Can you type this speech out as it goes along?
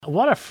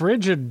what a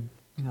frigid,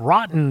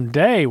 rotten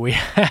day we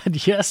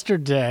had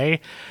yesterday.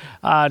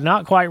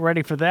 Not quite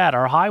ready for that.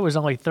 Our high was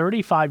only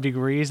 35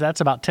 degrees.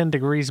 That's about 10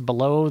 degrees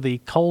below the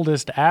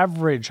coldest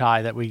average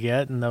high that we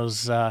get in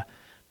those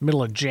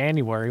middle of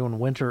January when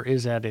winter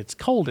is at its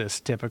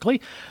coldest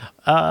typically.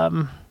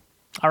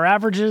 Our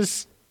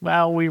averages,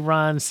 well, we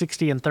run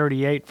 60 and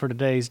 38 for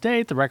today's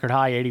date. The record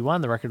high 81,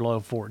 the record low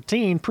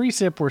 14.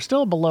 Precip, we're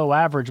still below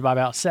average by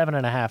about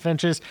 7.5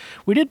 inches.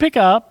 We did pick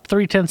up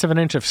 0.3 of an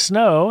inch of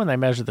snow, and they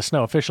measured the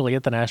snow officially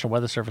at the National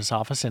Weather Service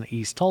office in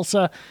East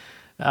Tulsa,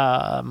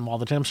 while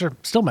the temps are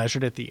still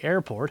measured at the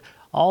airport.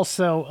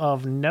 Also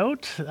of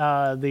note,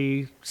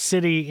 the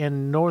city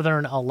in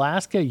northern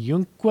Alaska,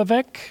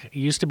 Yunquavik,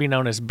 used to be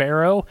known as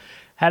Barrow,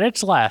 had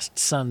its last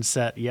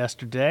sunset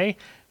yesterday.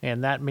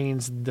 And that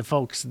means the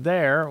folks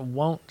there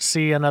won't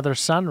see another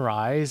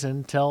sunrise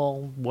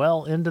until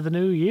well into the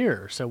new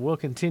year. So we'll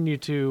continue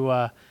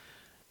to,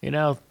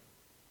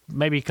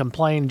 maybe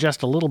complain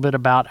just a little bit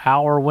about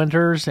our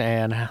winters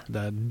and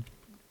the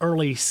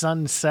early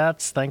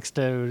sunsets thanks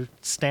to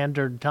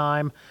standard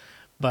time.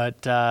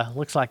 But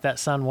looks like that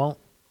sun won't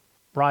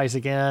rise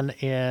again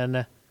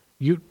in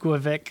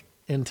Yunquavik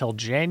until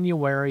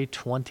January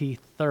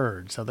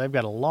 23rd. So they've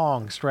got a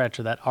long stretch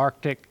of that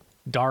Arctic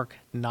dark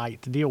night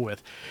to deal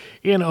with.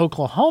 In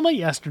Oklahoma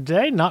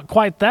yesterday, not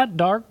quite that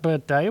dark,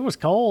 but it was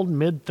cold,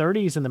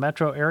 mid-30s in the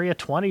metro area,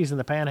 20s in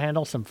the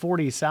panhandle, some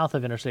 40s south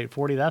of Interstate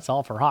 40. That's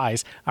all for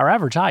highs. Our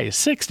average high is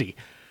 60.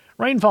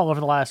 Rainfall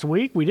over the last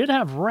week. We did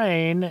have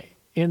rain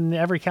in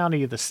every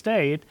county of the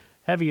state,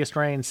 heaviest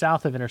rain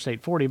south of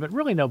Interstate 40, but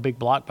really no big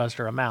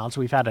blockbuster amounts.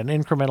 We've had an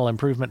incremental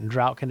improvement in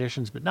drought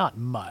conditions, but not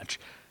much.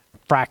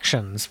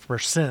 Fractions,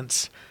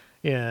 percents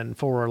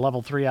for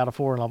level 3 out of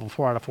 4 and level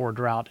 4 out of 4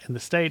 drought in the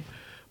state.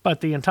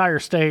 But the entire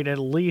state at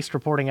least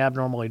reporting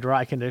abnormally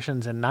dry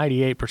conditions, and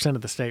 98%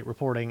 of the state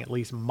reporting at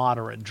least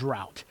moderate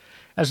drought.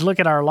 As we look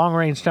at our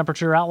long-range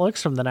temperature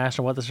outlooks from the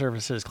National Weather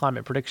Service's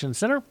Climate Prediction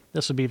Center,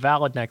 this will be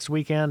valid next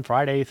weekend,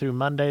 Friday through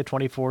Monday,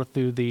 24th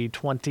through the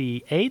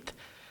 28th.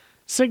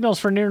 Signals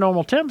for near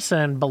normal temps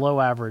and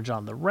below average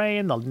on the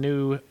rain. The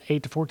new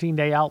 8 to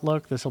 14-day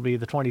outlook, this will be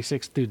the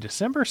 26th through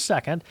December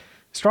 2nd.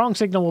 Strong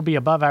signal will be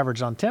above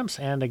average on temps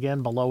and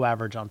again below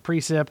average on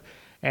precip.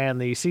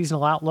 And the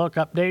seasonal outlook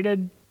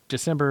updated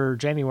December,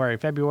 January,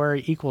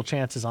 February, equal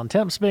chances on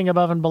temps being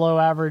above and below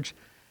average,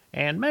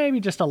 and maybe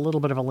just a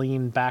little bit of a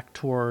lean back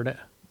toward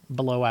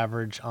below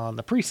average on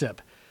the precip.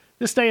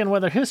 This day in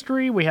weather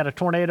history, we had a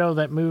tornado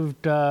that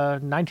moved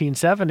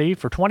 1970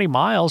 for 20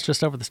 miles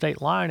just over the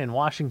state line in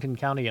Washington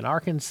County in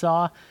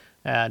Arkansas.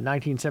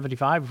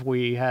 1975,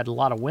 we had a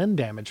lot of wind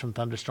damage from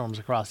thunderstorms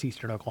across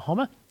eastern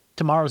Oklahoma.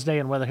 Tomorrow's day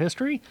in weather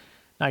history,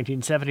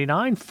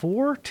 1979,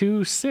 4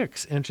 to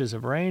 6 inches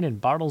of rain in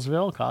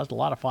Bartlesville caused a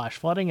lot of flash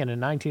flooding. And in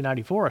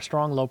 1994, a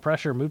strong low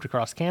pressure moved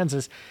across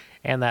Kansas.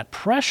 And that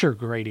pressure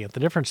gradient, the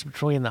difference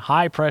between the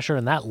high pressure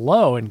and that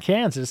low in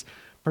Kansas,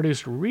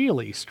 produced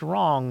really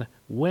strong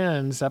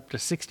winds up to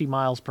 60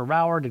 miles per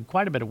hour, did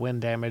quite a bit of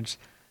wind damage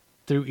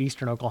through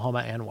eastern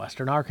Oklahoma and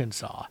western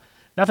Arkansas.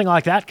 Nothing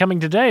like that coming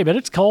today, but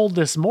it's cold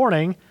this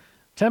morning.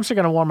 Temps are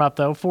going to warm up,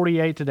 though.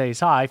 48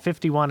 today's high,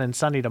 51 and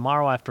sunny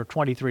tomorrow after a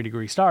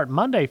 23-degree start.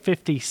 Monday,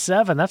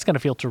 57. That's going to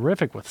feel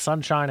terrific with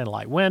sunshine and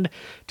light wind.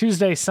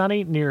 Tuesday,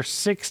 sunny, near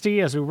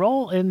 60. As we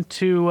roll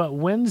into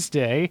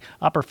Wednesday,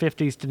 upper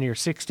 50s to near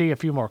 60. A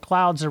few more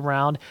clouds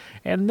around.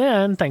 And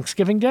then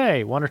Thanksgiving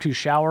Day, 1 or 2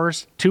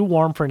 showers. Too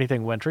warm for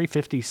anything wintry.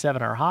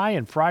 57 are high.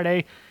 And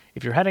Friday,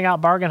 if you're heading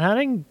out bargain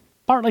hunting,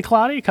 partly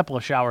cloudy, a couple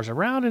of showers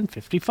around, and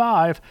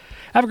 55.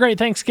 Have a great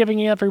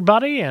Thanksgiving,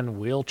 everybody, and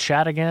we'll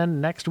chat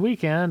again next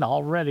weekend.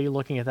 Already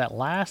looking at that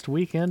last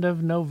weekend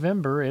of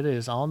November. It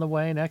is on the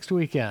way next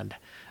weekend.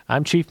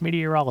 I'm Chief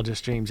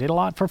Meteorologist James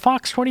Adelot for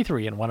Fox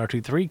 23 and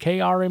 102.3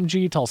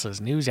 KRMG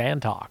Tulsa's News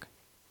and Talk.